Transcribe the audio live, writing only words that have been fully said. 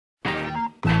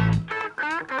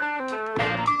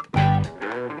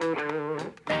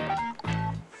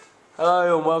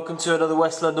Hello and welcome to another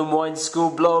West London Wine School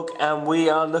blog, and we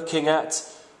are looking at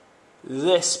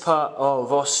this part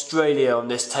of Australia on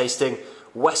this tasting,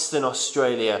 Western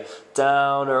Australia,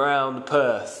 down around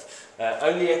Perth.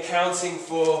 Only accounting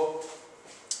for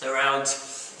around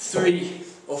 3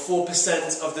 or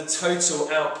 4% of the total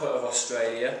output of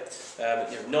Australia.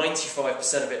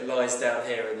 95% of it lies down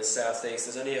here in the southeast.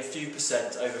 There's only a few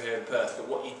percent over here in Perth, but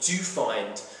what you do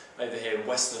find over here in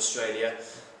Western Australia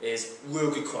is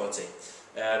real good quality.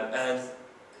 And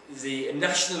the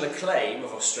national acclaim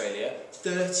of Australia,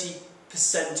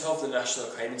 30% of the national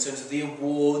acclaim in terms of the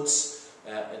awards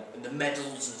and the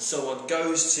medals and so on,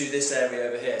 goes to this area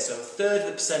over here. So a third of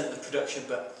the percent of the production,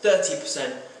 but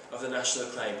 30% of the national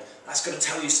acclaim. That's got to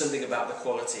tell you something about the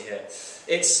quality here.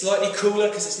 It's slightly cooler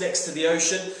because it's next to the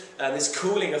ocean, and this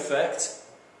cooling effect,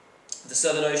 the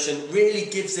Southern Ocean, really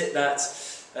gives it that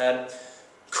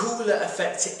cooler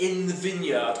effect in the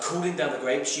vineyard, cooling down the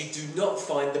grapes. You do not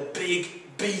find the big,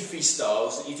 beefy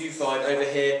styles that you do find over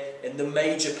here in the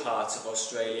major part of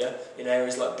Australia, in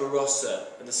areas like Barossa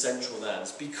and the Central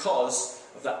Lands, because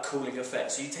of that cooling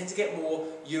effect. So you tend to get more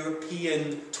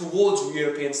European, towards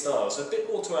European styles, so a bit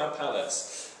more to our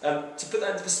palates. To put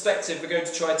that into perspective, we're going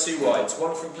to try two wines.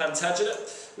 One from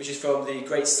Plantagenet, which is from the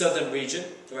Great Southern region,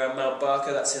 around Mount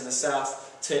Barker, that's in the south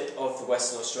tip of the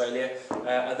Western Australia,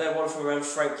 and then one from around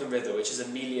Franklin River, which is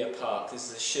Amelia Park. This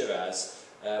is a Shiraz,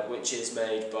 which is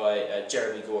made by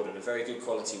Jeremy Gordon, a very good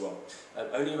quality one.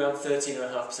 Only around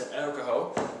 13.5%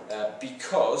 alcohol,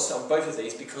 because, on both of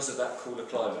these, because of that cooler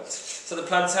climate. So the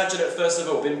Plantagenet, first of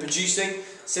all, been producing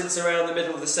since around the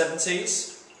middle of the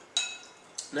 70s,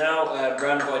 now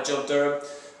run by John Durham,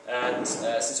 and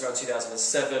since around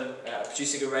 2007,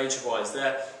 producing a range of wines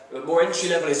there. But more entry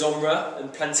level is Omra,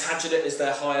 and Plantagenet is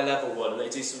their higher level one. They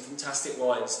do some fantastic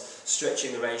wines,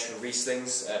 stretching the range from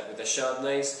Rieslings with their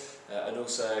Chardonnays, and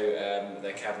also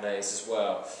their Cabernets as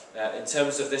well. In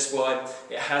terms of this wine,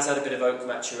 it has had a bit of oak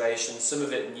maturation, some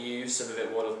of it new, some of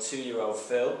it 1 or 2 year old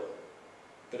fill,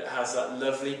 but it has that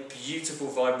lovely, beautiful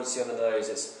vibrancy on the nose.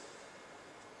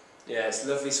 It's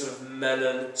lovely sort of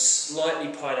melon,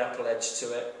 slightly pineapple edge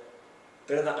to it.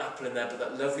 Bit of that apple in there, but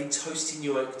that lovely toasty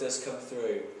new oak does come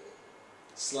through.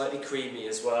 Slightly creamy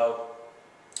as well,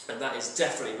 and that is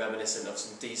definitely reminiscent of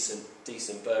some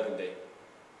decent Burgundy.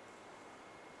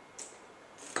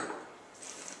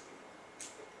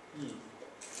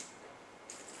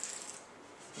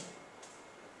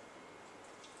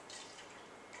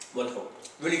 Wonderful,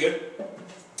 really good,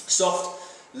 soft,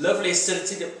 lovely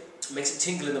acidity that makes it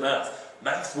tingle in the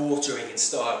mouth watering in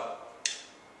style.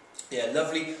 Yeah,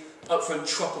 lovely upfront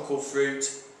tropical fruit,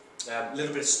 a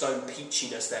little bit of stone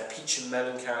peachiness there, peach and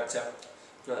melon character,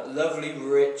 that lovely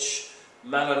rich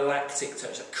malolactic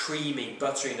touch, that creamy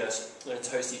butteriness and a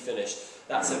toasty finish.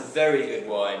 That's a very good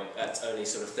wine at only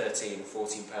sort of 13,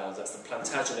 14 pounds. That's the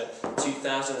Plantagenet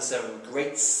 2007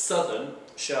 Great Southern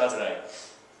Chardonnay.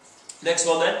 Next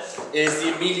one then is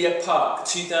the Amelia Park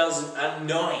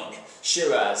 2009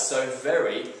 Shiraz, so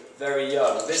very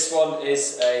young. This one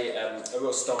is a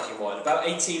real stonking wine, about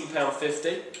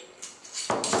 £18.50,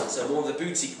 so more of the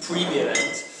boutique premium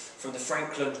end from the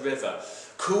Franklin River.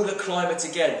 Cooler climate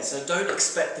again, so don't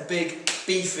expect the big,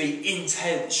 beefy,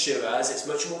 intense Shiraz. It's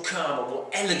much more calm or more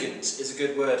elegant is a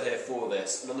good word here for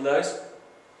this. And on the nose,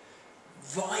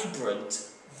 vibrant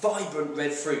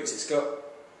red fruit. It's got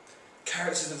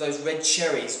characters of those red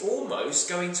cherries, almost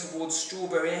going towards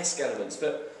strawberry-esque elements,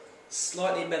 but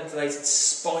slightly mentholated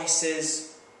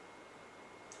spices.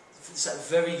 It's that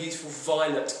very useful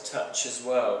violet touch as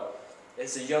well.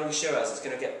 It's a young Shiraz. It's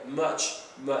going to get much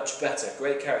better.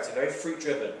 Great character, very fruit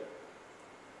driven.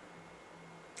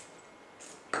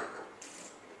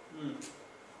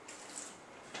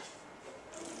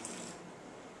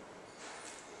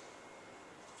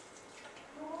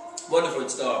 Wonderful in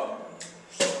style.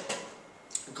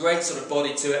 Great sort of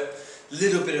body to it.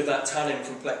 Little bit of that tannin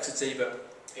complexity, but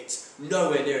it's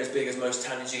nowhere near as big as most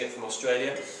tannins you get from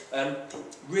Australia.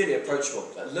 Really approachable.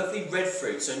 That lovely red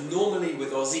fruit. So normally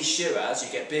with Aussie Shiraz you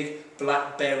get big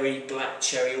blackberry, black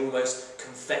cherry, almost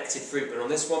confected fruit. But on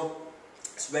this one,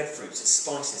 it's red fruits, it's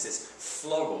spices, it's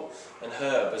floral and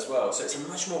herb as well. So it's a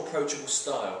much more approachable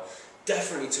style.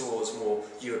 Definitely towards more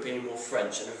European, more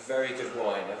French, and a very good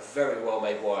wine, a very well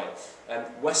made wine.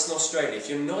 Western Australia, if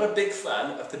you're not a big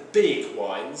fan of the big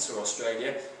wines from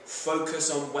Australia,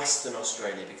 focus on Western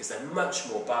Australia because they're much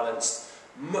more balanced,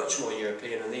 much more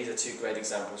European, and these are two great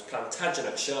examples.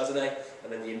 Plantagenet Chardonnay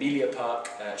and then the Amelia Park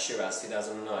Shiraz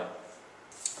 2009.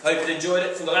 Hope you enjoyed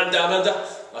it from the land down under.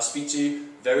 I'll speak to you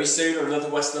very soon on another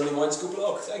West London Wine School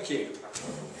blog. Thank you.